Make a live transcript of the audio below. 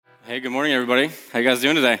Hey, good morning, everybody. How you guys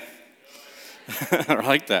doing today? I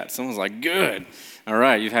like that. Someone's like, good. All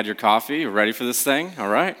right, you've had your coffee. You're ready for this thing? All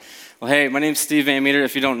right. Well, hey, my name's Steve Van Meter.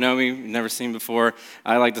 If you don't know me, you've never seen me before,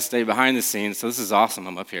 I like to stay behind the scenes, so this is awesome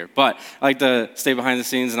I'm up here. But I like to stay behind the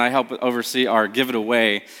scenes, and I help oversee our Give It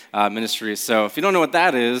Away ministry. So if you don't know what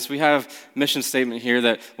that is, we have a mission statement here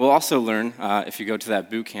that we'll also learn if you go to that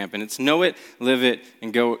boot camp, and it's know it, live it,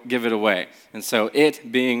 and go give it away. And so it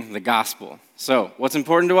being the gospel. So what's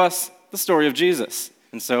important to us? The story of Jesus.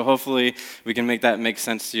 And so hopefully we can make that make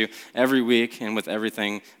sense to you every week and with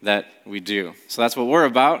everything that we do. So that's what we're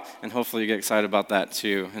about, and hopefully you get excited about that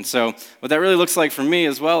too. And so what that really looks like for me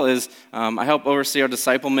as well is I help oversee our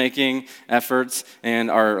disciple-making efforts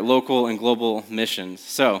and our local and global missions.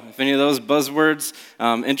 So if any of those buzzwords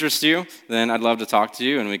interest you, then I'd love to talk to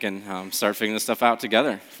you, and we can start figuring this stuff out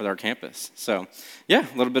together for our campus. So yeah,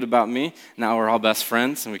 a little bit about me. Now we're all best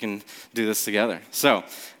friends, and we can do this together. So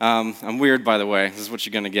I'm weird, by the way. This is what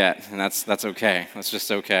you're going to get, and that's okay. That's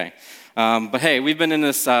just okay. But hey, we've been in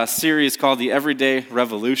this series called The Everyday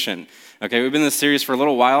Revolution. Okay, we've been in this series for a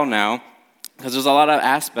little while now because there's a lot of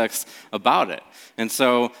aspects about it. And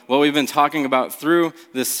so what we've been talking about through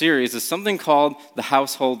this series is something called the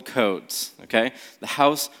household codes, okay? The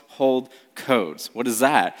household codes. What is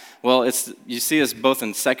that? Well, you see this both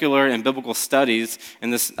in secular and biblical studies,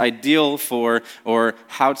 and this ideal for or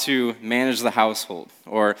how to manage the household,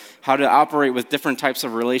 or how to operate with different types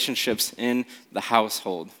of relationships in the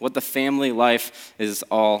household, what the family life is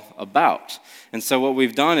all about. And so what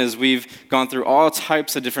we've done is we've gone through all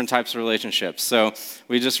types of different types of relationships. So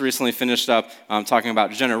we just recently finished up talking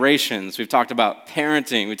about generations. We've talked about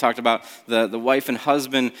parenting. We talked about the wife and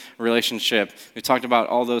husband relationship. We talked about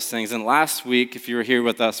all those things. And last week, if you were here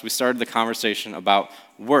with us, we started the conversation about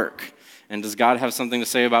work. And does God have something to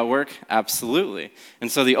say about work? Absolutely. And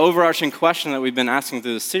so the overarching question that we've been asking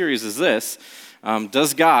through the series is this: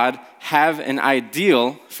 does God have an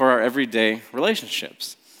ideal for our everyday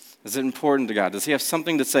relationships? Is it important to God? Does he have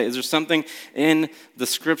something to say? Is there something in the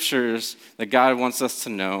scriptures that God wants us to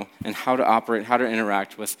know and how to operate, how to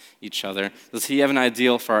interact with each other? Does he have an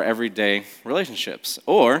ideal for our everyday relationships?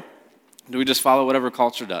 Or do we just follow whatever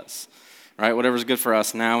culture does, right? Whatever's good for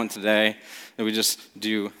us now and today, and we just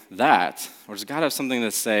do that? Or does God have something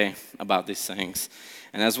to say about these things?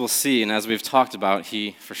 And as we'll see, and as we've talked about,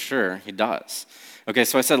 he does. Okay,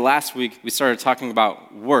 so I said last week we started talking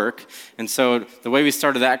about work, and so the way we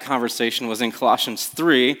started that conversation was in Colossians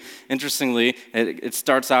 3. Interestingly, it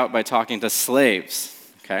starts out by talking to slaves.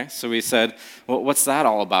 Okay, so we said, well, what's that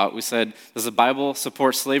all about? We said, does the Bible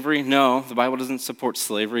support slavery? No, the Bible doesn't support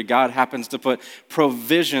slavery. God happens to put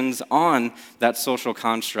provisions on that social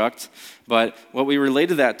construct, but what we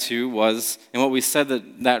related that to was, and what we said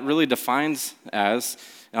that really defines as,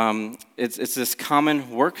 it's this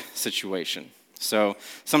common work situation. So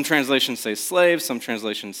some translations say slaves, some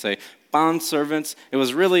translations say bondservants. It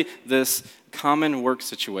was really this common work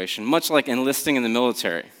situation, much like enlisting in the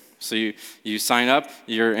military. So you sign up,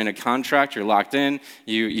 you're in a contract, you're locked in,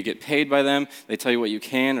 you get paid by them, they tell you what you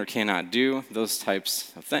can or cannot do, those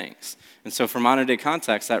types of things. And so for modern day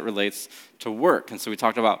context, that relates to work. And so we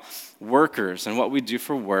talked about workers and what we do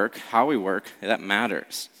for work, how we work, that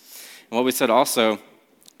matters. And what we said also,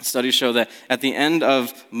 studies show that at the end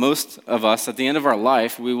of most of us, at the end of our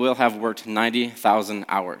life, we will have worked 90,000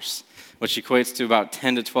 hours, which equates to about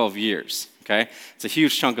 10 to 12 years, okay? It's a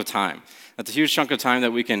huge chunk of time. That's a huge chunk of time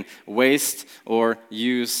that we can waste or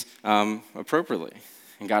use appropriately.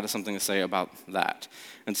 And God has something to say about that.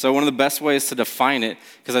 And so one of the best ways to define it,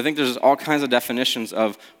 because I think there's all kinds of definitions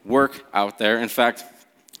of work out there. In fact,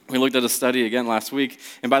 we looked at a study again last week.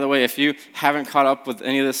 And by the way, if you haven't caught up with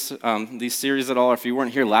any of these series at all, or if you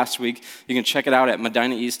weren't here last week, you can check it out at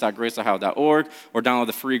medinaeast.graceohio.org or download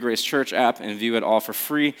the free Grace Church app and view it all for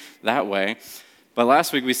free that way. But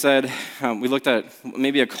last week we said, we looked at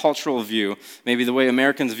maybe a cultural view, maybe the way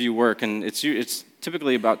Americans view work, and it's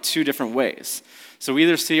typically about two different ways. So we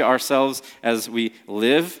either see ourselves as we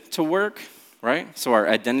live to work, right? So our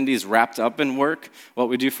identity is wrapped up in work. What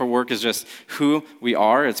we do for work is just who we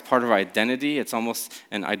are. It's part of our identity. It's almost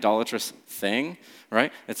an idolatrous thing,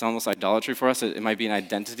 right? It's almost idolatry for us. It might be an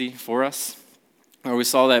identity for us. Or we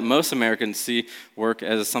saw that most Americans see work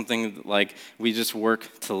as something like we just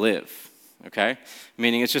work to live, okay?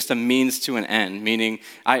 Meaning it's just a means to an end. Meaning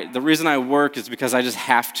the reason I work is because I just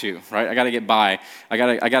have to, right? I got to get by. I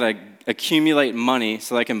got to accumulate money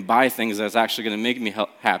so that I can buy things that's actually going to make me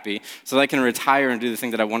happy, so that I can retire and do the thing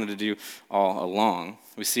that I wanted to do all along.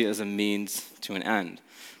 We see it as a means to an end.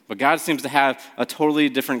 But God seems to have a totally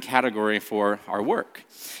different category for our work.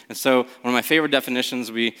 And so one of my favorite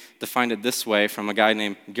definitions, we defined it this way from a guy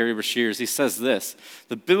named Gary Breshears. He says this: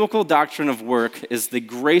 the biblical doctrine of work is the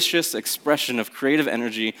gracious expression of creative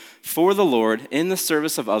energy for the Lord in the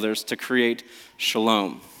service of others to create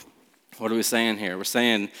shalom. What are we saying here? We're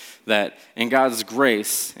saying that in God's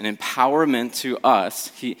grace and empowerment to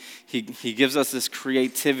us, He gives us this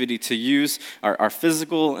creativity to use our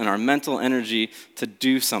physical and our mental energy to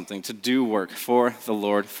do something, to do work for the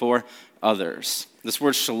Lord, for others. This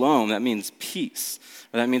word shalom, that means peace.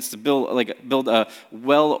 Or that means to build a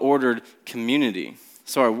well-ordered community.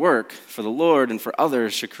 So our work for the Lord and for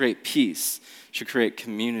others should create peace, should create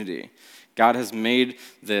community. God has made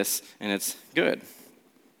this, and it's good.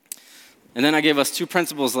 And then I gave us two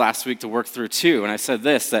principles last week to work through too. And I said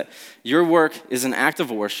this, that your work is an act of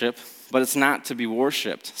worship, but it's not to be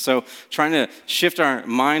worshiped. So trying to shift our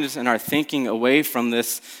minds and our thinking away from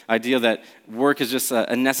this idea that work is just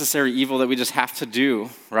a necessary evil that we just have to do,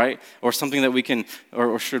 right? Or something that we can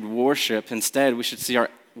or should worship. Instead, we should see our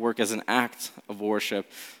work as an act of worship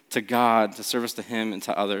to God, to service to Him and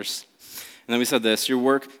to others. And then we said this: your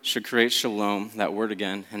work should create shalom, that word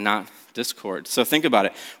again, and not discord. So think about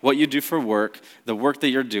it. What you do for work, the work that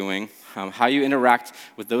you're doing, how you interact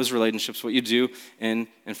with those relationships, what you do in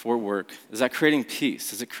and for work, is that creating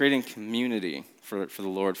peace? Is it creating community for the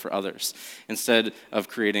Lord, for others, instead of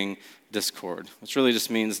creating discord, which really just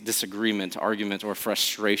means disagreement, argument, or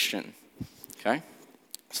frustration, okay?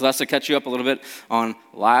 So that's to catch you up a little bit on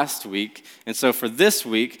last week. And so for this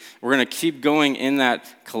week, we're going to keep going in that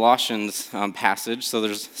Colossians passage. So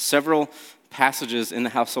there's several passages in the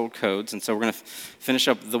household codes, and so we're going to finish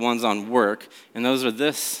up the ones on work. And those are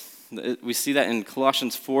this. We see that in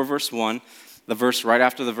Colossians 4, verse 1, the verse right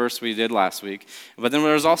after the verse we did last week. But then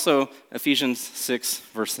there's also Ephesians 6,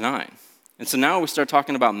 verse 9. And so now we start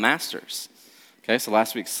talking about masters. Okay, so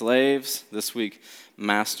last week, slaves. This week,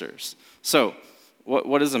 masters. So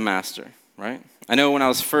what is a master, right? I know when I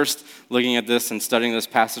was first looking at this and studying this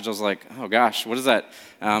passage, I was like, oh gosh, what is that?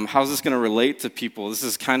 How is this going to relate to people? This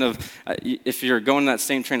is kind of, if you're going that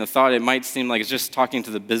same train of thought, it might seem like it's just talking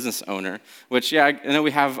to the business owner, which, yeah, I know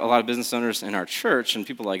we have a lot of business owners in our church and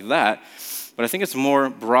people like that, but I think it's more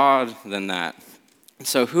broad than that.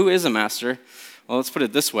 So who is a master? Well, let's put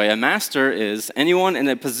it this way. A master is anyone in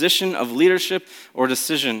a position of leadership or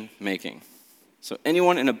decision making. So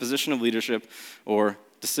anyone in a position of leadership or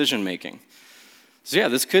decision making. So yeah,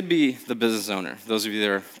 this could be the business owner. Those of you that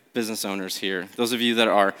are business owners here. Those of you that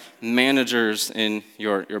are managers in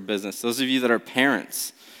your business. Those of you that are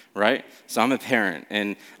parents, right? So I'm a parent,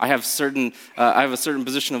 and I have a certain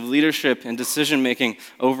position of leadership and decision making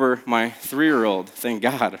over my 3-year-old. Thank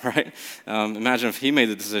God, right? Imagine if he made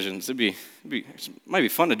the decisions. It might be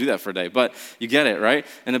fun to do that for a day, but you get it, right?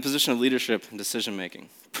 In a position of leadership and decision making.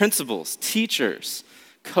 Principals, teachers,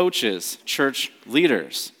 coaches, church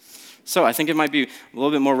leaders. So I think it might be a little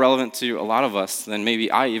bit more relevant to a lot of us than maybe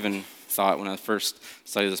I even thought when I first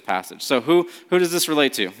studied this passage. So who does this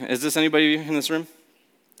relate to? Is this anybody in this room?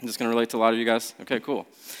 Is this going to relate to a lot of you guys? Okay, cool.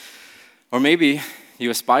 Or maybe you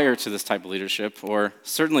aspire to this type of leadership, or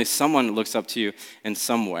certainly someone looks up to you in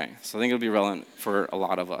some way. So I think it'll be relevant for a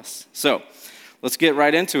lot of us. So let's get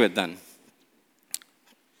right into it then.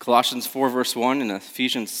 Colossians 4, verse 1, and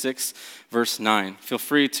Ephesians 6, verse 9. Feel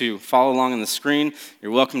free to follow along on the screen. You're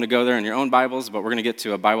welcome to go there in your own Bibles, but we're going to get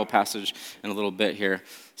to a Bible passage in a little bit here.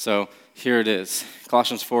 So here it is.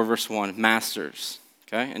 Colossians 4, verse 1, masters.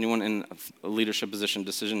 Okay? Anyone in a leadership position,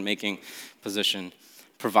 decision-making position,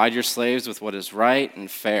 provide your slaves with what is right and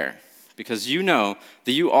fair, because you know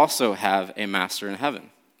that you also have a master in heaven.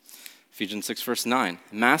 Ephesians 6, verse 9.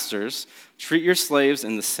 Masters, treat your slaves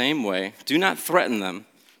in the same way. Do not threaten them,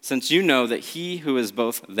 since you know that he who is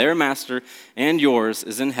both their master and yours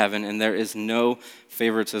is in heaven, and there is no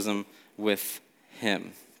favoritism with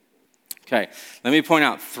him. Okay, let me point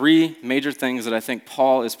out 3 major things that I think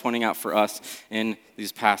Paul is pointing out for us in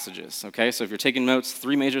these passages. Okay, so if you're taking notes,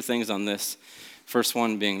 3 major things on this. First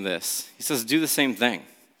one being this. He says, do the same thing.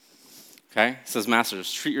 Okay, he says,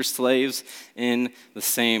 masters, treat your slaves in the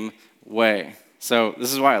same way. So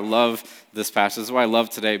this is why I love this passage. This is why I love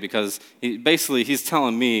today, because he's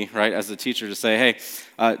telling me, right, as the teacher, to say,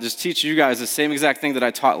 hey, just teach you guys the same exact thing that I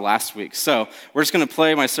taught last week. So we're just going to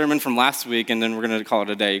play my sermon from last week, and then we're going to call it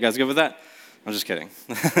a day. You guys good with that? I'm just kidding.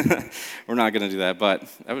 We're not going to do that, but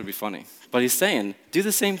that would be funny. But he's saying, do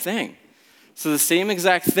the same thing. So the same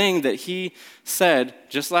exact thing that he said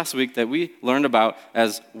just last week that we learned about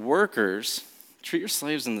as workers, treat your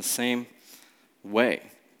slaves in the same way.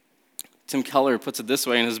 Tim Keller puts it this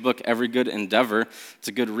way in his book, Every Good Endeavor. It's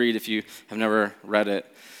a good read if you have never read it.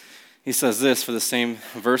 He says this for the same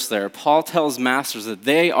verse there. Paul tells masters that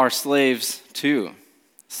they are slaves too,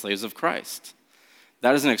 slaves of Christ.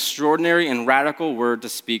 That is an extraordinary and radical word to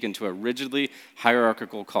speak into a rigidly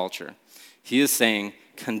hierarchical culture. He is saying,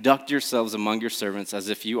 conduct yourselves among your servants as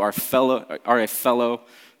if you are a fellow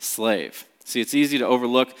slave. See, it's easy to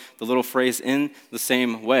overlook the little phrase in the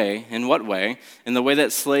same way. In what way? In the way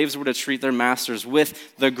that slaves were to treat their masters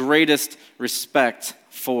with the greatest respect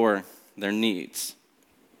for their needs.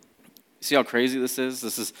 See how crazy this is?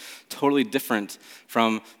 This is totally different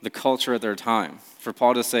from the culture at their time. For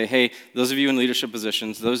Paul to say, hey, those of you in leadership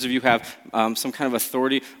positions, those of you who have some kind of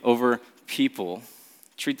authority over people,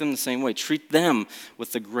 treat them the same way. Treat them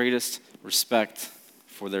with the greatest respect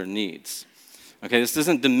for their needs. Okay, this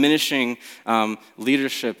isn't diminishing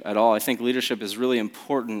leadership at all. I think leadership is really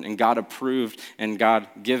important and God-approved and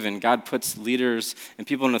God-given. God puts leaders and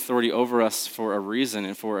people in authority over us for a reason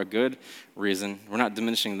and for a good reason. We're not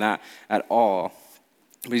diminishing that at all.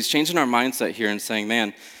 But he's changing our mindset here and saying,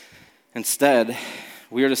 man, instead,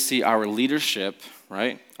 we are to see our leadership,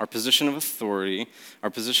 right, our position of authority, our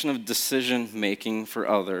position of decision-making for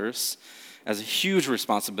others as a huge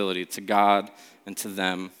responsibility to God and to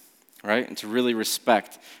them, right? And to really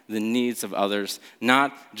respect the needs of others,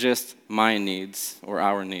 not just my needs or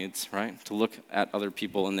our needs, right? To look at other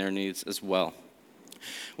people and their needs as well.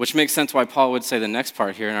 Which makes sense why Paul would say the next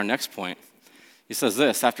part here in our next point. He says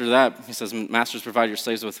this, after that, he says, masters, provide your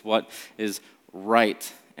slaves with what is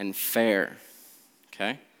right and fair,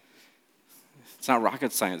 okay? It's not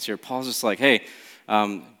rocket science here. Paul's just like, hey,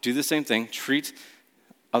 do the same thing. Treat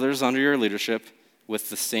others under your leadership with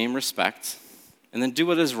the same respect, and then do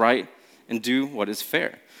what is right and do what is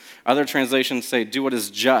fair. Other translations say, do what is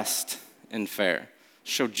just and fair.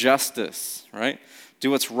 Show justice, right?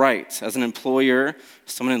 Do what's right. As an employer,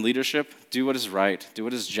 someone in leadership, do what is right, do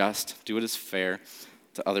what is just, do what is fair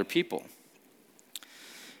to other people.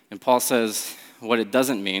 And Paul says what it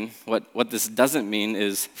doesn't mean, what this doesn't mean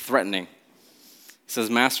is threatening. He says,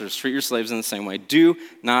 masters, treat your slaves in the same way. Do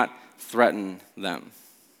not threaten them.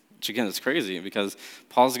 Which again is crazy because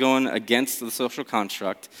Paul's going against the social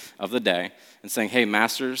construct of the day and saying, hey,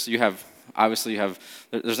 masters, there's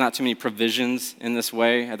not too many provisions in this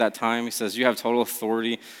way at that time. He says, you have total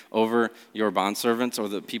authority over your bondservants or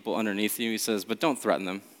the people underneath you. He says, but don't threaten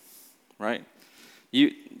them, right?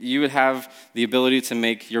 You would have the ability to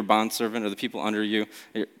make your bondservant or the people under you,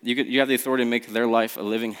 you have the authority to make their life a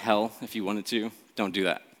living hell if you wanted to. Don't do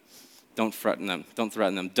that. Don't threaten them. Don't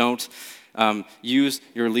threaten them. Don't use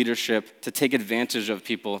your leadership to take advantage of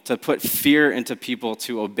people, to put fear into people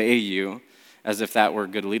to obey you as if that were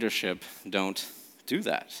good leadership. Don't do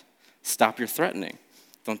that. Stop your threatening.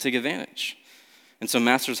 Don't take advantage. And so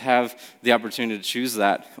masters have the opportunity to choose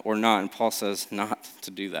that or not, and Paul says not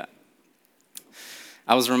to do that.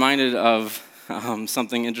 I was reminded of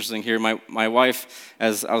something interesting here. My wife,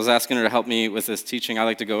 as I was asking her to help me with this teaching, I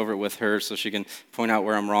like to go over it with her so she can point out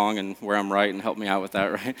where I'm wrong and where I'm right and help me out with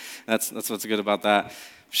that, right? That's what's good about that.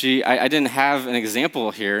 I didn't have an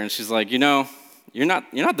example here, and she's like, you're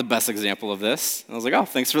not the best example of this. And I was like, oh,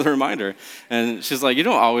 thanks for the reminder. And she's like, you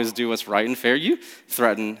don't always do what's right and fair. You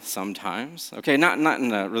threaten sometimes. Okay, not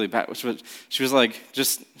in a really bad way. She was like,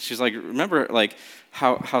 remember like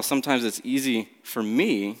how sometimes it's easy for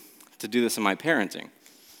me to do this in my parenting,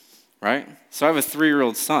 right? So I have a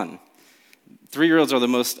 3-year-old son. 3-year-olds are the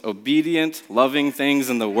most obedient, loving things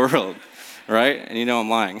in the world, right? And I'm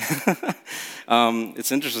lying.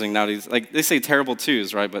 It's interesting nowadays. Like, they say terrible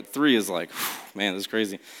 2s, right? But 3 is like, man, this is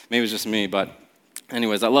crazy. Maybe it's just me, but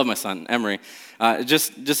anyways, I love my son, Emery.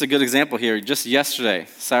 Just a good example here. Just yesterday,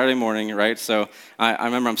 Saturday morning, right? So I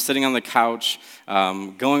remember I'm sitting on the couch,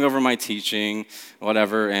 going over my teaching,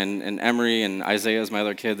 whatever, and Emery and Isaiah is my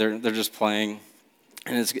other kid. They're just playing,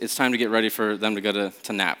 and it's time to get ready for them to go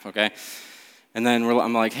to nap, okay? And then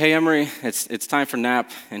I'm like, hey, Emery, it's time for nap.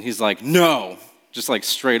 And he's like, no, just like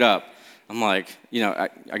straight up. I'm like, I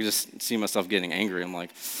just see myself getting angry. I'm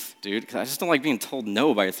like, dude, 'cause I just don't like being told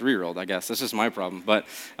no by a 3-year-old, I guess. That's just my problem. But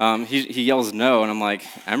he yells no, and I'm like,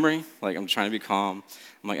 Emery, like I'm trying to be calm.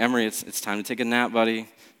 I'm like, Emery, it's time to take a nap, buddy.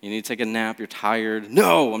 You need to take a nap. You're tired.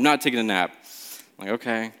 No, I'm not taking a nap. I'm like,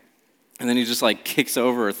 okay. And then he just like kicks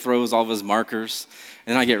over or throws all of his markers.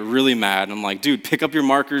 And I get really mad. And I'm like, dude, pick up your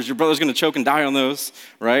markers. Your brother's going to choke and die on those,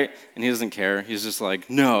 right? And he doesn't care. He's just like,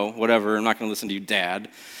 no, whatever. I'm not going to listen to you, Dad.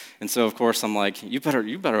 And so, of course, I'm like, you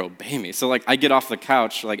better obey me. So, like, I get off the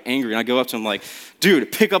couch, like, angry. And I go up to him like,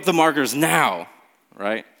 dude, pick up the markers now,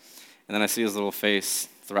 right? And then I see his little face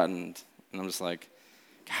threatened. And I'm just like,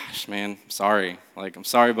 gosh, man, I'm sorry. Like, I'm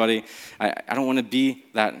sorry, buddy. I don't want to be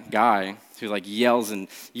that guy who like yells and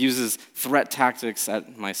uses threat tactics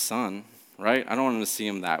at my son, right? I don't want him to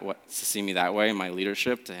see me that way in my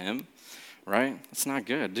leadership to him, right? It's not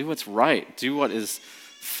good. Do what's right. Do what is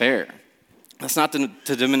fair. That's not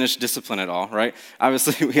to diminish discipline at all, right?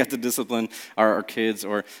 Obviously, we have to discipline our kids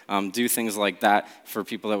or do things like that for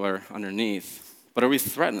people that are underneath. But are we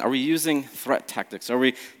threatened? Are we using threat tactics? Are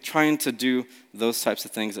we trying to do those types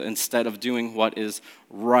of things instead of doing what is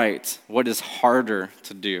right, what is harder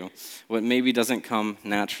to do, what maybe doesn't come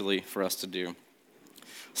naturally for us to do?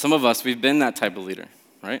 Some of us, we've been that type of leader,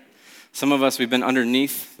 right? Some of us, we've been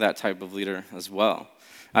underneath that type of leader as well.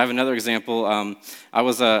 I have another example. I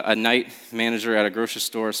was a night manager at a grocery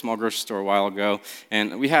store, a small grocery store a while ago,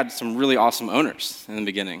 and we had some really awesome owners in the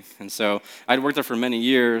beginning. And so I'd worked there for many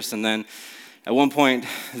years, and then at one point,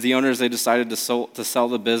 the owners, they decided to sell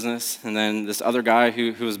the business, and then this other guy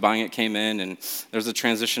who was buying it came in, and there was a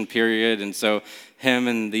transition period, and so him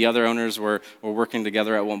and the other owners were working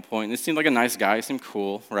together at one point. And he seemed like a nice guy, he seemed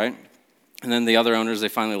cool, right? And then the other owners, they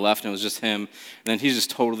finally left, and it was just him, and then he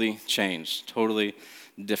just totally changed, totally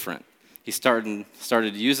different. He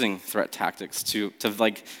started using threat tactics to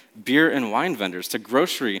like beer and wine vendors, to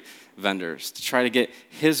grocery vendors, to try to get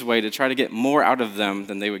his way, to try to get more out of them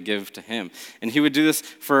than they would give to him. And he would do this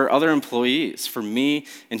for other employees, for me,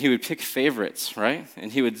 and he would pick favorites, right?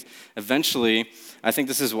 And he would eventually, I think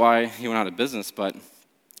this is why he went out of business,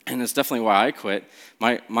 and it's definitely why I quit.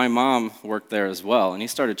 My mom worked there as well, and he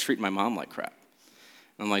started treating my mom like crap.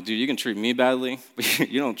 I'm like, dude, you can treat me badly, but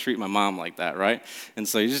you don't treat my mom like that, right? And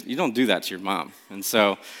so you don't do that to your mom. And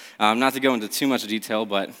so, not to go into too much detail,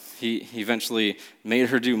 but he eventually made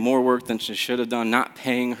her do more work than she should have done, not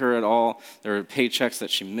paying her at all. There were paychecks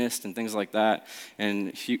that she missed and things like that.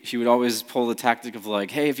 And he would always pull the tactic of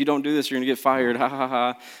like, hey, if you don't do this, you're going to get fired, ha, ha,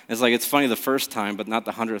 ha. It's like, it's funny the first time, but not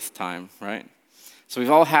the 100th time, right? So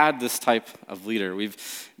we've all had this type of leader. We've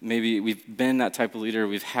been that type of leader.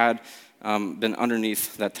 We've been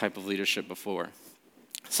underneath that type of leadership before.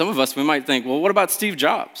 Some of us, we might think, well, what about Steve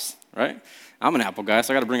Jobs, right? I'm an Apple guy,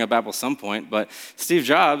 so I got to bring up Apple at some point. But Steve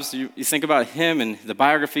Jobs, you think about him and the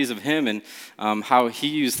biographies of him and how he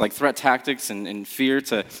used like threat tactics and fear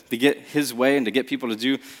to get his way and to get people to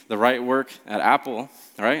do the right work at Apple,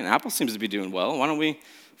 right? And Apple seems to be doing well. Why don't we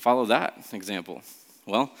follow that example?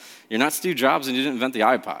 Well, you're not Steve Jobs and you didn't invent the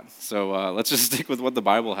iPod. So let's just stick with what the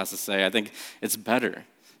Bible has to say. I think it's better.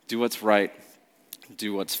 Do what's right.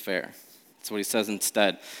 Do what's fair. That's what he says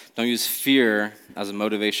instead. Don't use fear as a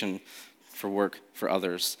motivation for work for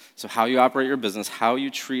others. So how you operate your business, how you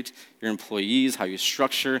treat your employees, how you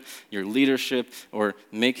structure your leadership or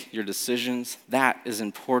make your decisions, that is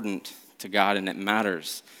important to God and it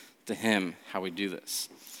matters to him how we do this.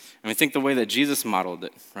 And we think the way that Jesus modeled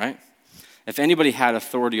it, right? If anybody had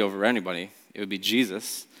authority over anybody, it would be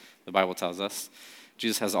Jesus, the Bible tells us.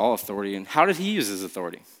 Jesus has all authority. And how did he use his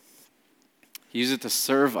authority? He used it to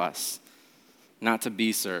serve us, not to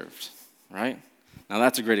be served, right? Now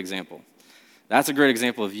that's a great example. That's a great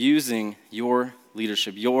example of using your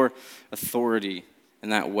leadership, your authority in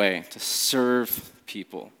that way to serve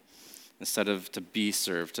people instead of to be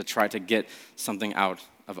served, to try to get something out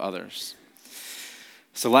of others.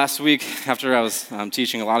 So last week, after I was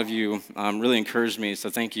teaching, a lot of you really encouraged me, so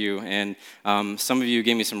thank you. And some of you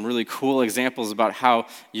gave me some really cool examples about how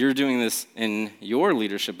you're doing this in your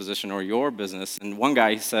leadership position or your business. And one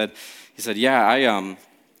guy, he said, yeah,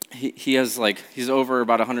 he has he's over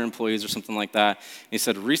about 100 employees or something like that. And he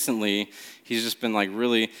said recently, he's just been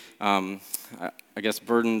really, I guess,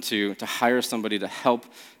 burdened to hire somebody to help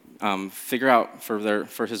figure out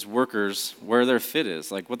for his workers where their fit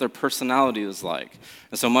is, like what their personality is like.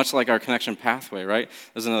 And so much like our connection pathway, right?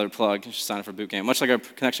 There's another plug, you should sign up for boot camp. Much like our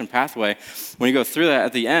connection pathway, when you go through that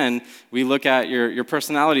at the end, we look at your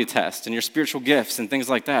personality test and your spiritual gifts and things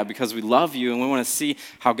like that because we love you and we want to see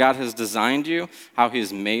how God has designed you, how he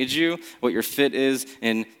has made you, what your fit is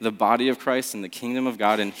in the body of Christ and the kingdom of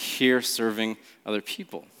God and here serving other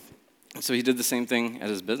people. And so he did the same thing at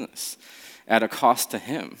his business, at a cost to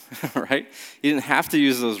him, right? He didn't have to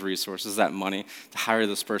use those resources, that money, to hire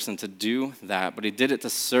this person to do that, but he did it to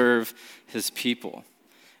serve his people.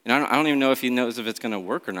 And I don't even know if he knows if it's going to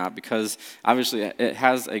work or not because obviously it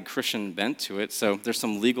has a Christian bent to it, so there's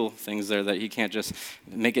some legal things there that he can't just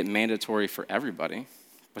make it mandatory for everybody,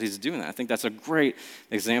 but he's doing that. I think that's a great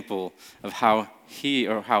example of how he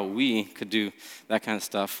or how we could do that kind of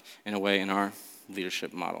stuff in a way in our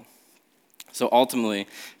leadership model. So ultimately,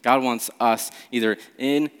 God wants us either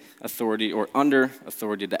in authority or under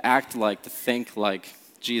authority to act like, to think like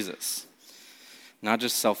Jesus. Not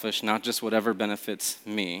just selfish, not just whatever benefits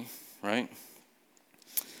me, right?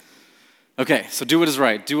 Okay, so do what is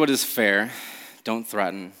right, do what is fair, don't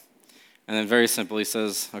threaten. And then very simple, he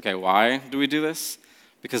says, okay, why do we do this?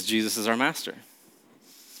 Because Jesus is our master.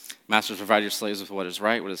 Masters, provide your slaves with what is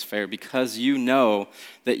right, what is fair, because you know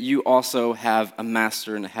that you also have a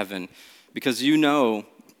master in heaven, because you know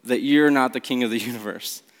that you're not the king of the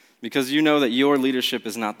universe, because you know that your leadership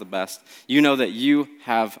is not the best. You know that you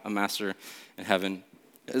have a master in heaven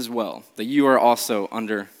as well, that you are also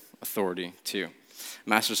under authority too.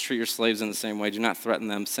 Masters, treat your slaves in the same way. Do not threaten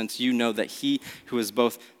them, since you know that he who is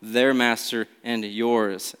both their master and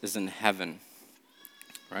yours is in heaven.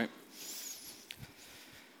 Right?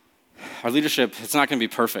 Our leadership, it's not going to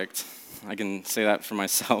be perfect. I can say that for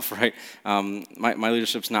myself, right? My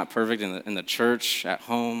leadership's not perfect in the church, at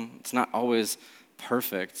home. It's not always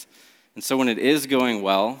perfect. And so when it is going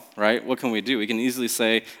well, right, what can we do? I can easily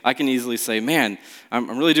say, man,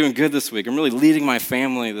 I'm really doing good this week. I'm really leading my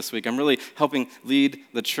family this week. I'm really helping lead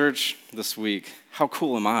the church this week. How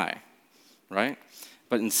cool am I, right?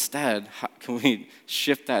 But instead, can we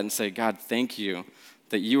shift that and say, God, thank you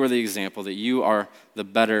that you are the example, that you are the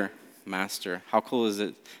better master. How cool is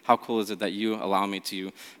it that you allow me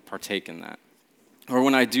to partake in that? Or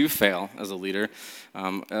when I do fail as a leader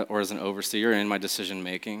or as an overseer in my decision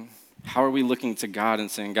making, how are we looking to God and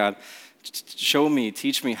saying, God, show me,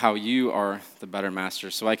 teach me how you are the better master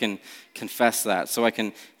so I can confess that, so I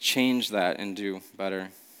can change that and do better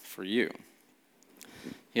for you.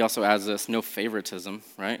 He also adds this, no favoritism,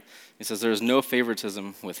 right? He says there is no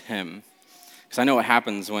favoritism with him. Because I know what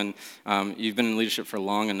happens when you've been in leadership for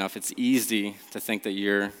long enough, it's easy to think that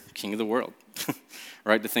you're king of the world,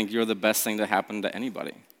 right? To think you're the best thing to happen to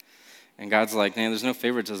anybody. And God's like, man, there's no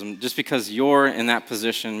favoritism. Just because you're in that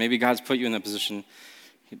position, maybe God's put you in that position,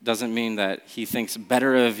 it doesn't mean that he thinks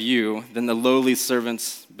better of you than the lowly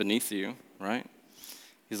servants beneath you, right?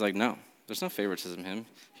 He's like, no, there's no favoritism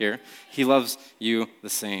here. He loves you the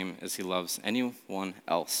same as he loves anyone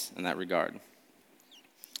else in that regard.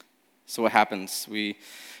 So what happens?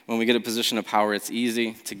 When we get a position of power, it's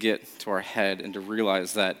easy to get to our head and to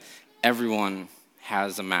realize that everyone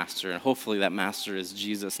has a master, and hopefully that master is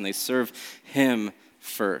Jesus, and they serve him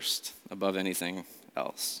first above anything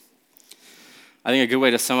else. I think a good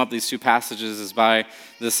way to sum up these two passages is by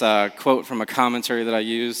this quote from a commentary that I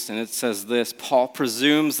used, and it says this: Paul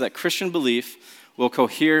presumes that Christian belief will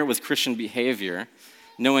cohere with Christian behavior.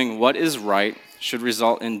 Knowing what is right should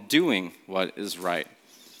result in doing what is right.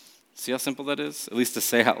 See how simple that is? At least to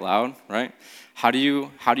say out loud, right? How do you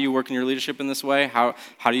work in your leadership in this way? How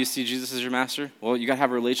do you see Jesus as your master? Well, you got to have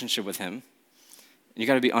a relationship with him. You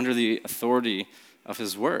got to be under the authority of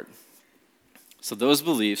his word. So those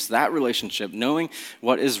beliefs, that relationship, knowing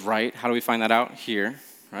what is right, how do we find that out? Here,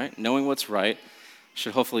 right? Knowing what's right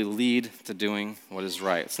should hopefully lead to doing what is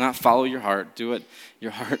right. It's not follow your heart, do what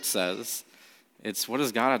your heart says. It's what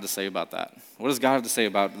does God have to say about that? What does God have to say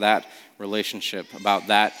about that relationship, about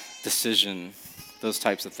that decision, those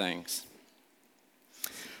types of things?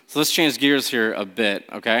 So let's change gears here a bit,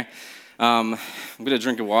 okay? I'm going to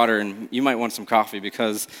drink a water, and you might want some coffee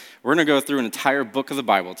because we're going to go through an entire book of the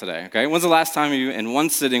Bible today, okay? When's the last time you, in one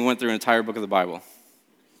sitting, went through an entire book of the Bible?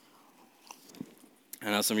 I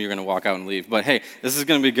know some of you are going to walk out and leave, but hey, this is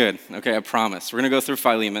going to be good, okay? I promise. We're going to go through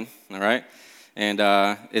Philemon, all right? And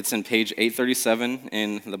it's in page 837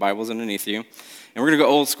 in the Bibles underneath you. And we're going to go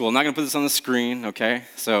old school. I'm not going to put this on the screen, okay?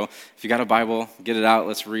 So if you got a Bible, get it out.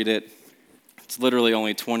 Let's read it. It's literally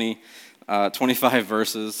only 25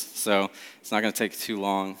 verses, so it's not going to take too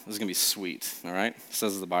long. This is going to be sweet, all right?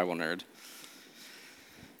 Says the Bible nerd.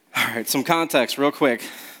 All right, some context real quick.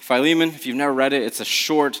 Philemon, if you've never read it, it's a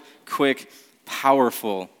short, quick,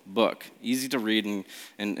 powerful book. Easy to read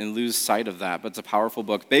and lose sight of that, but it's a powerful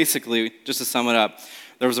book. Basically, just to sum it up,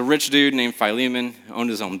 there was a rich dude named Philemon who owned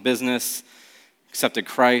his own business, accepted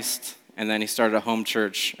Christ, and then he started a home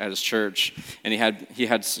church at his church, and he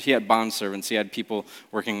had bond servants, he had people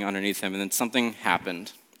working underneath him, and then something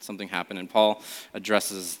happened, and Paul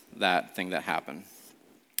addresses that thing that happened.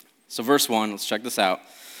 So verse 1, let's check this out.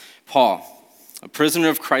 Paul, a prisoner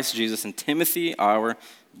of Christ Jesus, and Timothy, our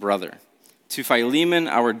brother, to Philemon,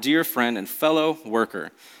 our dear friend and fellow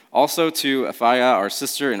worker, also to Apphia, our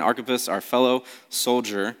sister, and Archippus, our fellow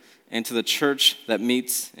soldier, and to the church that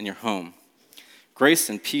meets in your home. Grace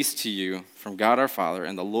and peace to you from God our Father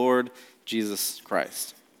and the Lord Jesus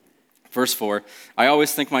Christ. Verse 4, I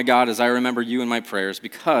always thank my God as I remember you in my prayers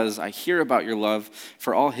because I hear about your love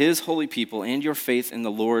for all his holy people and your faith in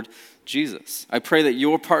the Lord Jesus. I pray that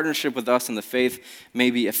your partnership with us in the faith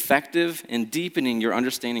may be effective in deepening your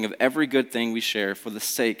understanding of every good thing we share for the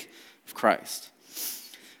sake of Christ.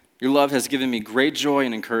 Your love has given me great joy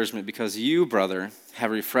and encouragement because you, brother,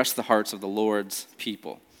 have refreshed the hearts of the Lord's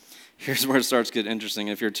people. Here's where it starts to get interesting.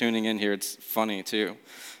 If you're tuning in here, it's funny too.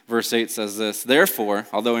 Verse 8 says this, therefore,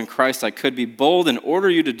 although in Christ I could be bold and order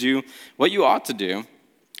you to do what you ought to do,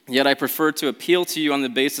 yet I prefer to appeal to you on the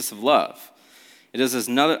basis of love. It is as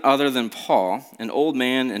none other than Paul, an old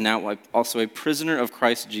man and now also a prisoner of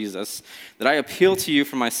Christ Jesus, that I appeal to you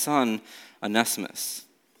for my son Onesimus,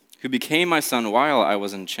 who became my son while I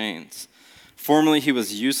was in chains. Formerly he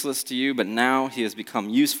was useless to you, but now he has become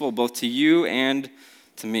useful both to you and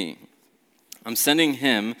to me. I'm sending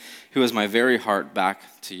him, who is my very heart,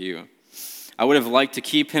 back to you. I would have liked to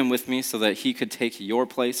keep him with me so that he could take your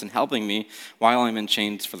place in helping me while I'm in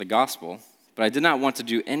chains for the gospel. But I did not want to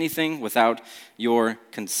do anything without your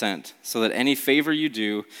consent, so that any favor you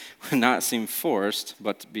do would not seem forced,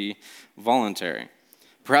 but be voluntary.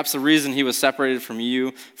 Perhaps the reason he was separated from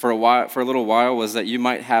you for a little while was that you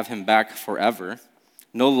might have him back forever,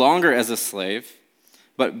 no longer as a slave,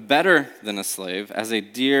 but better than a slave, as a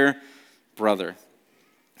dear brother.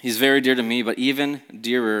 He's very dear to me, but even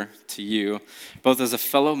dearer to you, both as a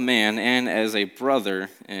fellow man and as a brother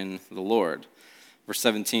in the Lord. Verse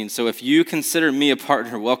 17, so if you consider me a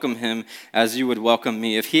partner, welcome him as you would welcome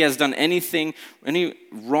me. If he has done you any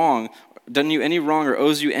wrong or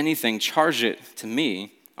owes you anything, charge it to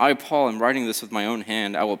me. I, Paul, am writing this with my own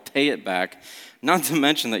hand. I will pay it back, not to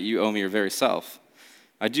mention that you owe me your very self.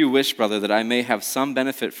 I do wish, brother, that I may have some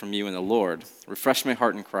benefit from you in the Lord. Refresh my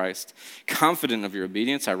heart in Christ. Confident of your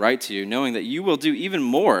obedience, I write to you, knowing that you will do even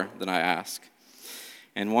more than I ask.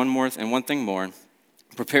 And one thing more.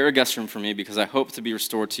 Prepare a guest room for me, because I hope to be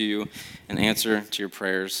restored to you and answer to your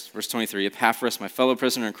prayers. Verse 23, Epaphras, my fellow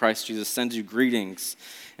prisoner in Christ Jesus, sends you greetings,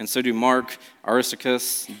 and so do Mark,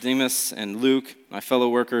 Aristarchus, Demas, and Luke, my fellow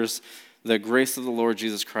workers. The grace of the Lord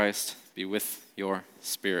Jesus Christ be with your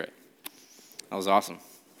spirit. That was awesome.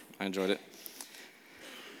 I enjoyed it.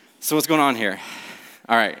 So what's going on here?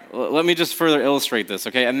 All right, let me just further illustrate this,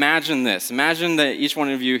 okay? Imagine this. Imagine that each one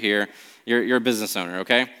of you here, you're a business owner,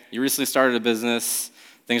 okay? You recently started a business.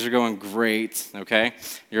 Things are going great, okay?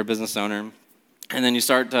 You're a business owner. And then you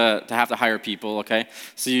start to have to hire people, okay?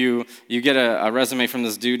 So you get a resume from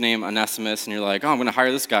this dude named Onesimus, and you're like, oh, I'm going to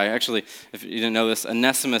hire this guy. Actually, if you didn't know this,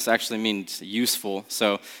 Onesimus actually means useful.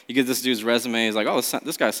 So you get this dude's resume. He's like, oh,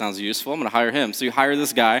 this guy sounds useful. I'm going to hire him. So you hire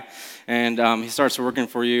this guy, and he starts working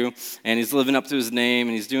for you, and he's living up to his name,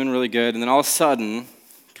 and he's doing really good. And then all of a sudden,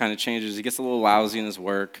 kind of changes. He gets a little lousy in his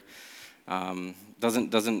work.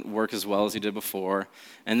 Doesn't work as well as he did before.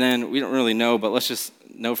 And then we don't really know, but let's just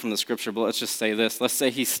know from the scripture, but let's just say this. Let's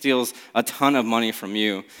say he steals a ton of money from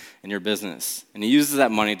you in your business, and he uses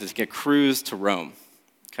that money to get cruise to Rome,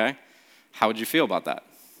 okay? How would you feel about that?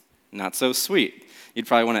 Not so sweet. You'd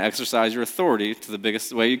probably want to exercise your authority to the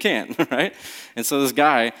biggest way you can, right? And so this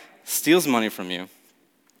guy steals money from you,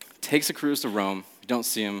 takes a cruise to Rome. You don't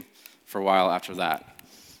see him for a while after that,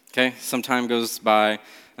 okay? Some time goes by.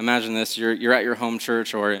 Imagine this, you're at your home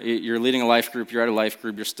church, or you're leading a life group, you're at a life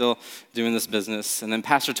group, you're still doing this business, and then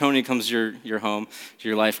Pastor Tony comes to your home, to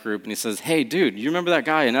your life group, and he says, hey, dude, you remember that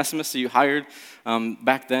guy, Onesimus, that you hired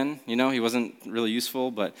back then? You know, he wasn't really useful,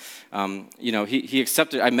 but, he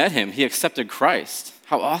accepted, I met him, he accepted Christ.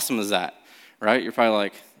 How awesome is that, right? You're probably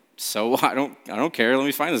like, so I don't care, let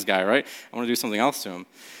me find this guy, right? I want to do something else to him.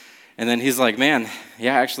 And then he's like, man,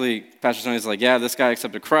 yeah, actually, Pastor Tony's like, yeah, this guy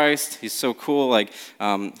accepted Christ. He's so cool. Like,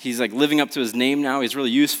 he's like living up to his name now. He's really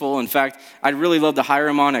useful. In fact, I'd really love to hire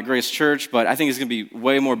him on at Grace Church, but I think he's going to be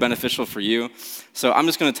way more beneficial for you. So I'm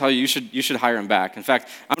just going to tell you, you should hire him back. In fact,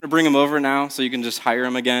 I'm going to bring him over now so you can just hire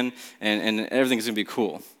him again, and everything's going to be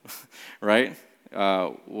cool, right?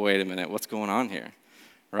 Wait a minute, what's going on here,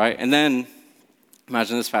 right? And then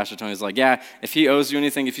imagine this, Pastor Tony's like, yeah, if he owes you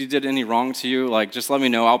anything, if you did any wrong to you, like, just let me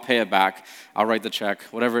know. I'll pay it back. I'll write the check.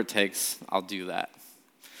 Whatever it takes, I'll do that.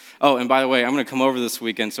 Oh, and by the way, I'm going to come over this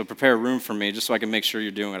weekend, so prepare a room for me just so I can make sure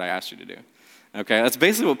you're doing what I asked you to do. Okay, that's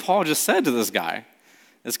basically what Paul just said to this guy.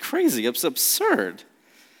 It's crazy. It's absurd.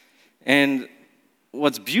 And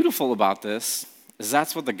what's beautiful about this is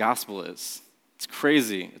that's what the gospel is. It's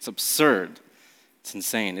crazy. It's absurd. It's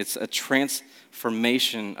insane. It's a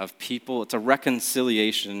transformation of people. It's a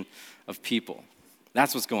reconciliation of people.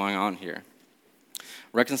 That's what's going on here.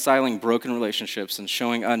 Reconciling broken relationships and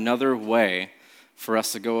showing another way for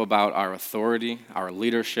us to go about our authority, our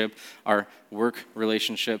leadership, our work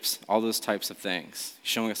relationships, all those types of things.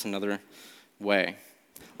 Showing us another way.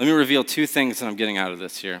 Let me reveal two things that I'm getting out of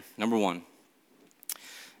this here. Number one,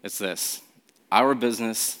 it's this. Our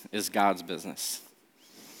business is God's business.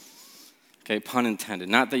 Okay, pun intended.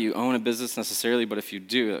 Not that you own a business necessarily, but if you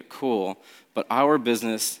do, cool. but our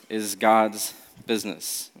business is God's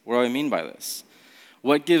business. What do I mean by this?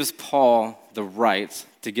 What gives Paul the right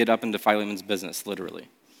to get up into Philemon's business, literally?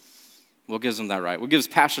 What gives him that right? What gives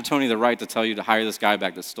Pastor Tony the right to tell you to hire this guy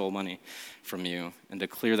back that stole money from you and to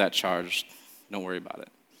clear that charge? Don't worry about it.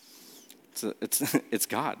 It's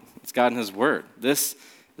God. It's God and his word. This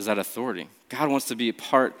is that authority. God wants to be a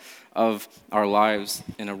part of our lives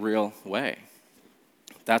in a real way.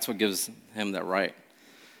 That's what gives him that right.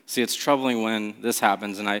 See, it's troubling when this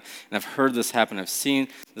happens, and I've heard this happen. I've seen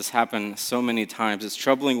this happen so many times. It's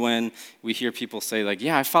troubling when we hear people say, like,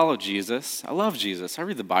 yeah, I follow Jesus. I love Jesus. I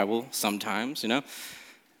read the Bible sometimes,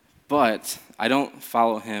 but I don't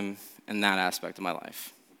follow him in that aspect of my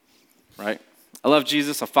life, right? I love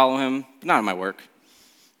Jesus. I follow him, but not in my work.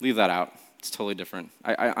 Leave that out. It's totally different.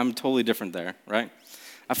 I'm totally different there, right?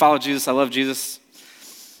 I follow Jesus. I love Jesus,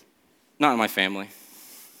 not in my family,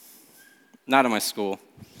 not in my school.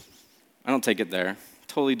 I don't take it there.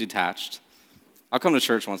 Totally detached. I'll come to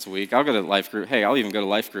church once a week. I'll go to life group. Hey, I'll even go to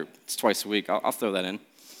life group. It's twice a week. I'll throw that in.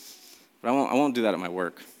 But I won't do that at my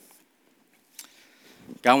work.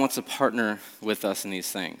 God wants to partner with us in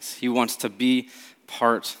these things. He wants to be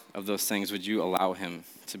part of those things. Would you allow him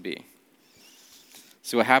to be?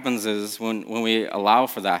 See, what happens is when we allow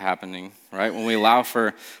for that happening, right? When we allow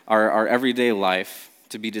for our everyday life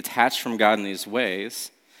to be detached from God in these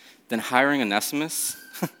ways, then hiring Onesimus,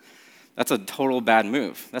 that's a total bad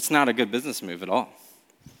move. That's not a good business move at all.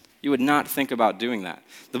 You would not think about doing that.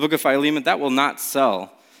 The book of Philemon, that will not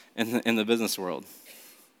sell in the business world.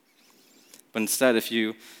 But instead, if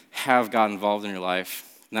you have God involved in your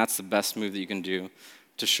life, that's the best move that you can do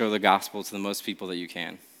to show the gospel to the most people that you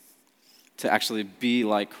can. To actually be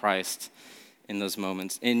like Christ in those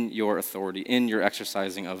moments, in your authority, in your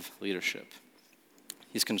exercising of leadership.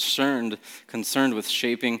 He's concerned with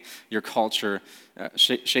shaping your culture,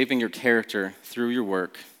 shaping your character through your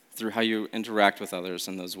work, through how you interact with others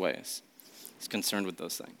in those ways. He's concerned with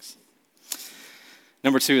those things.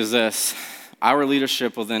 Number 2 is this. Our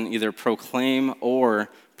leadership will then either proclaim or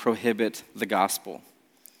prohibit the gospel.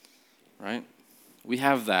 Right? We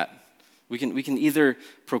have that. We can either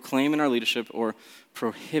proclaim in our leadership or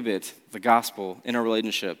prohibit the gospel in our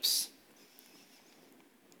relationships.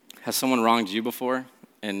 Has someone wronged you before?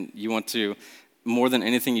 And you want to, more than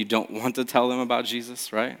anything, you don't want to tell them about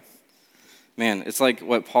Jesus, right? Man, it's like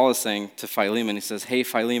what Paul is saying to Philemon. He says, hey,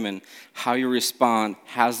 Philemon, how you respond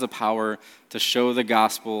has the power to show the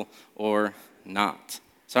gospel or not.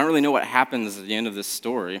 So I don't really know what happens at the end of this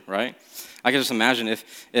story, right? I can just imagine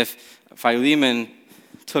if Philemon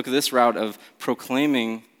took this route of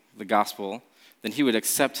proclaiming the gospel, then he would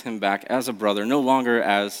accept him back as a brother, no longer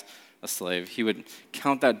as a slave. He would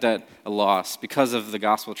count that debt a loss because of the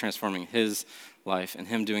gospel transforming his life and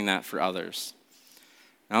him doing that for others.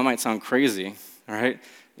 Now, it might sound crazy, all right?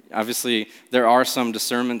 Obviously, there are some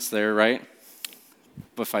discernments there, right?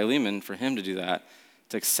 But Philemon, for him to do that,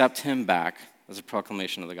 to accept him back as a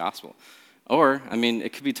proclamation of the gospel. Or,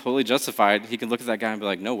 it could be totally justified. He could look at that guy and be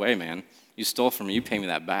like, no way, man. You stole from me. You pay me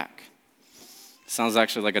that back. Sounds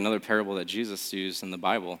actually like another parable that Jesus used in the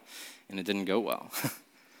Bible, and it didn't go well.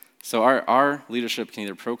 So our leadership can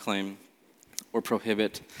either proclaim or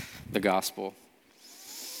prohibit the gospel.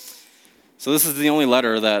 So this is the only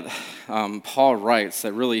letter that Paul writes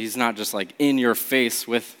that really he's not just like in your face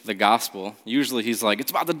with the gospel. Usually he's like,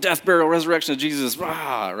 it's about the death, burial, resurrection of Jesus,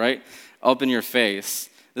 rah, right? Up in your face.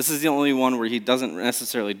 This is the only one where he doesn't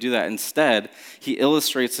necessarily do that. Instead, he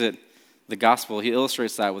illustrates the gospel, he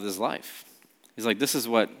illustrates that with his life. He's like, this is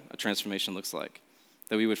what a transformation looks like,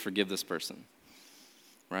 that we would forgive this person.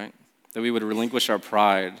 Right? That we would relinquish our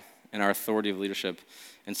pride and our authority of leadership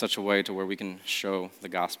in such a way to where we can show the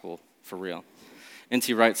gospel for real.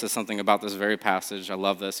 N.T. Wright says something about this very passage. I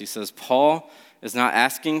love this. He says, Paul is not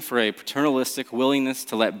asking for a paternalistic willingness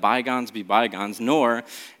to let bygones be bygones, nor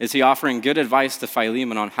is he offering good advice to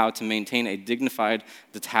Philemon on how to maintain a dignified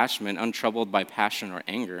detachment untroubled by passion or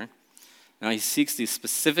anger. Now he seeks the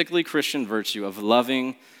specifically Christian virtue of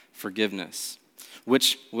loving forgiveness,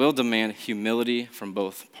 which will demand humility from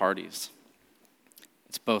both parties.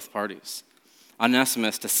 It's both parties.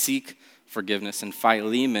 Onesimus to seek forgiveness and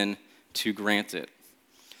Philemon to grant it.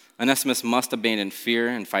 Onesimus must abandon fear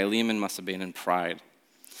and Philemon must abandon pride.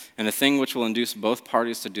 And the thing which will induce both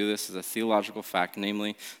parties to do this is a theological fact,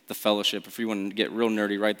 namely the fellowship. If you want to get real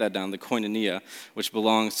nerdy, write that down, the koinonia, which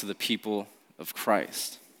belongs to the people of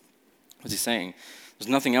Christ. What's he saying? There's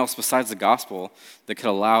nothing else besides the gospel that could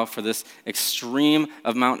allow for this extreme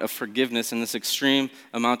amount of forgiveness and this extreme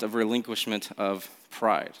amount of relinquishment of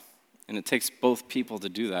pride. And it takes both people to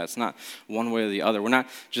do that. It's not one way or the other. We're not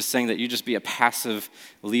just saying that you just be a passive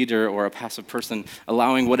leader or a passive person,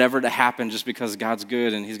 allowing whatever to happen just because God's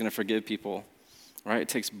good and he's going to forgive people, right? It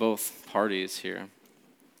takes both parties here.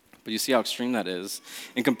 But you see how extreme that is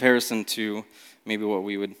in comparison to maybe what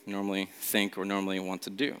we would normally think or normally want to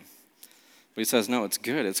do. But he says, no, it's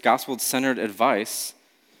good. It's gospel-centered advice.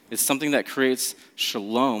 It's something that creates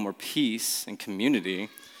shalom or peace and community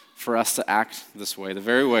for us to act this way, the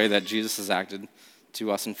very way that Jesus has acted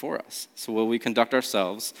to us and for us. So will we conduct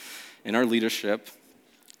ourselves in our leadership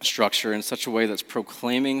structure in such a way that's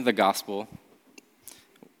proclaiming the gospel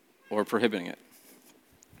or prohibiting it?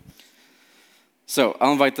 So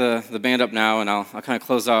I'll invite the band up now, and I'll kind of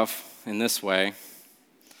close off in this way.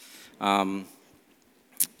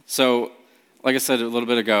 So like I said a little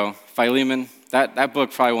bit ago, Philemon, that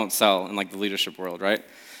book probably won't sell in like the leadership world, right?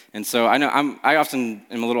 And so I know I often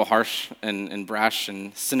am a little harsh and brash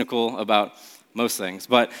and cynical about most things,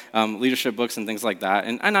 but leadership books and things like that,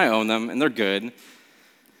 and I own them, and they're good.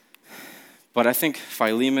 But I think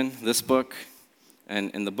Philemon, this book,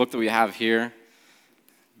 and the book that we have here,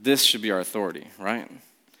 this should be our authority, right?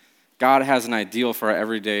 God has an ideal for our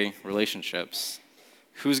everyday relationships.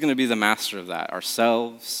 Who's going to be the master of that?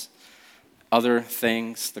 Ourselves, other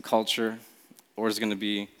things, the culture, or is it going to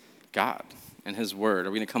be God and his word?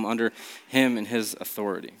 Are we going to come under him and his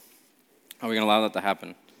authority? Are we going to allow that to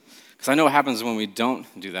happen? Because I know what happens when we don't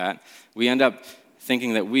do that. We end up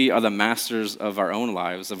thinking that we are the masters of our own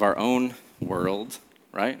lives, of our own world,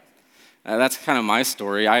 right? That's kind of my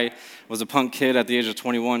story. I was a punk kid at the age of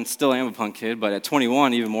 21, still am a punk kid, but at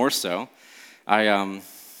 21, even more so. I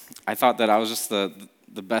thought that I was just the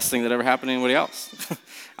best thing that ever happened to anybody else.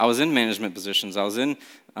 I was in management positions. I was in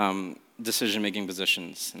decision-making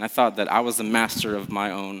positions. And I thought that I was the master of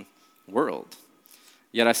my own world.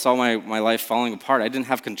 Yet I saw my life falling apart. I didn't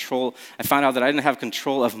have control. I found out that I didn't have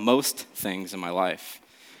control of most things in my life.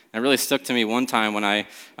 And it really stuck to me one time when I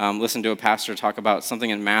listened to a pastor talk about something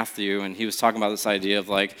in Matthew, and he was talking about this idea of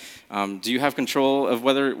like, do you have control of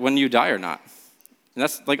when you die or not? And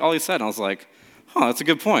that's like all he said. And I was like, that's a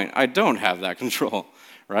good point. I don't have that control,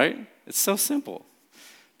 right? It's so simple.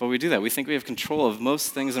 But we do that. We think we have control of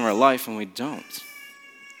most things in our life, and we don't.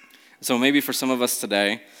 So maybe for some of us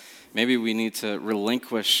today, maybe we need to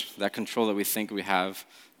relinquish that control that we think we have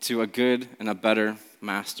to a good and a better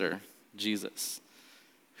master, Jesus,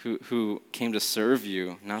 who came to serve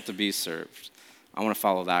you, not to be served. I want to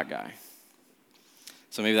follow that guy.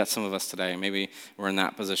 So maybe that's some of us today. Maybe we're in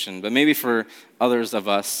that position. But maybe for others of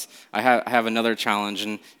us, I have another challenge.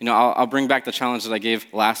 And I'll bring back the challenge that I gave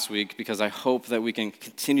last week because I hope that we can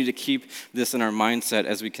continue to keep this in our mindset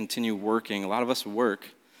as we continue working. A lot of us work.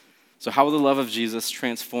 So how will the love of Jesus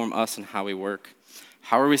transform us and how we work?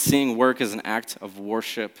 How are we seeing work as an act of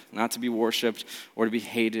worship, not to be worshipped or to be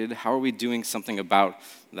hated? How are we doing something about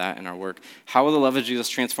that in our work? How will the love of Jesus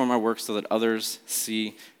transform our work so that others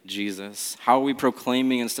see Jesus? How are we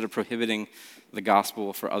proclaiming instead of prohibiting the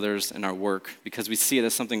gospel for others in our work? Because we see it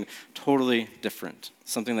as something totally different,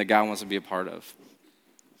 something that God wants to be a part of.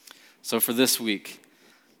 So for this week,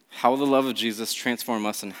 how will the love of Jesus transform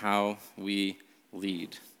us and how we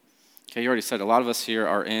lead? Okay, you already said a lot of us here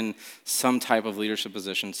are in some type of leadership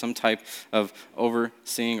position, some type of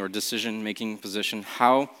overseeing or decision-making position.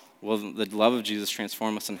 How will the love of Jesus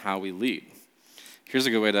transform us in how we lead? Here's a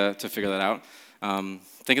good way to figure that out.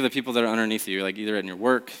 Think of the people that are underneath you, like either in your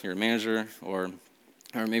work, your manager, or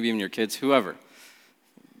maybe even your kids, whoever.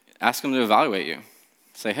 Ask them to evaluate you.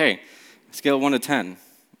 Say, hey, scale 1 to 10.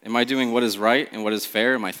 Am I doing what is right and what is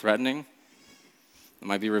fair? Am I threatening? It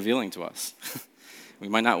might be revealing to us. We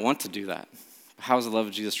might not want to do that. But how is the love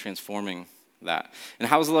of Jesus transforming that? And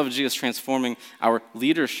how is the love of Jesus transforming our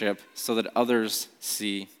leadership so that others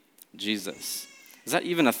see Jesus? Is that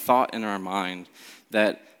even a thought in our mind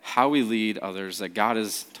that how we lead others, that God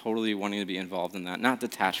is totally wanting to be involved in that, not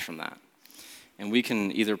detached from that? And we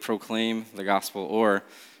can either proclaim the gospel or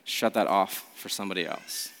shut that off for somebody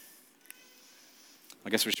else. I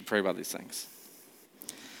guess we should pray about these things.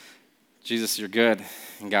 Jesus, you're good.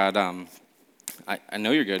 And God, I know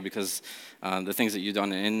you're good because the things that you've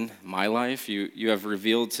done in my life, you have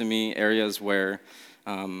revealed to me areas where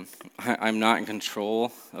I'm not in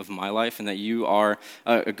control of my life and that you are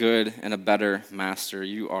a good and a better master.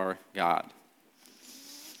 You are God.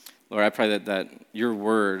 Lord, I pray that your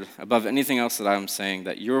word, above anything else that I'm saying,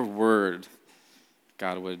 that your word,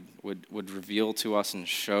 God, would reveal to us and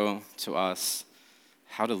show to us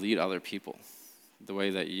how to lead other people, the way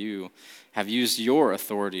that you have used your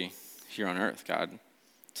authority here on earth, God,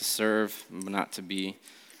 to serve but not to be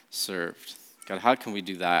served. God, how can we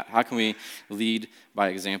do that? How can we lead by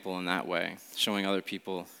example in that way, showing other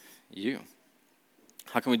people you?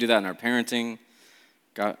 How can we do that in our parenting,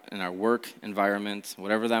 God, in our work environment,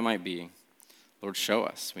 whatever that might be? Lord, show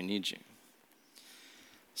us. We need you.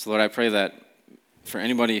 So, Lord, I pray that for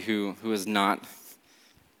anybody who is not,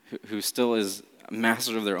 who still is a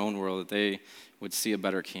master of their own world, that they would see a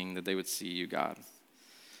better king, that they would see you, God.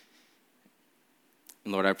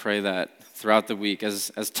 And Lord, I pray that throughout the week,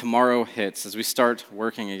 as tomorrow hits, as we start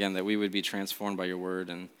working again, that we would be transformed by your word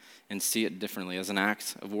and see it differently as an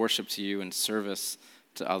act of worship to you and service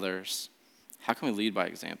to others. How can we lead by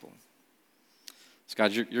example? So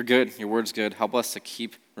God, you're good. Your word's good. Help us to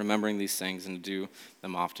keep remembering these things and to do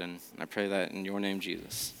them often. And I pray that in your name,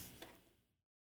 Jesus.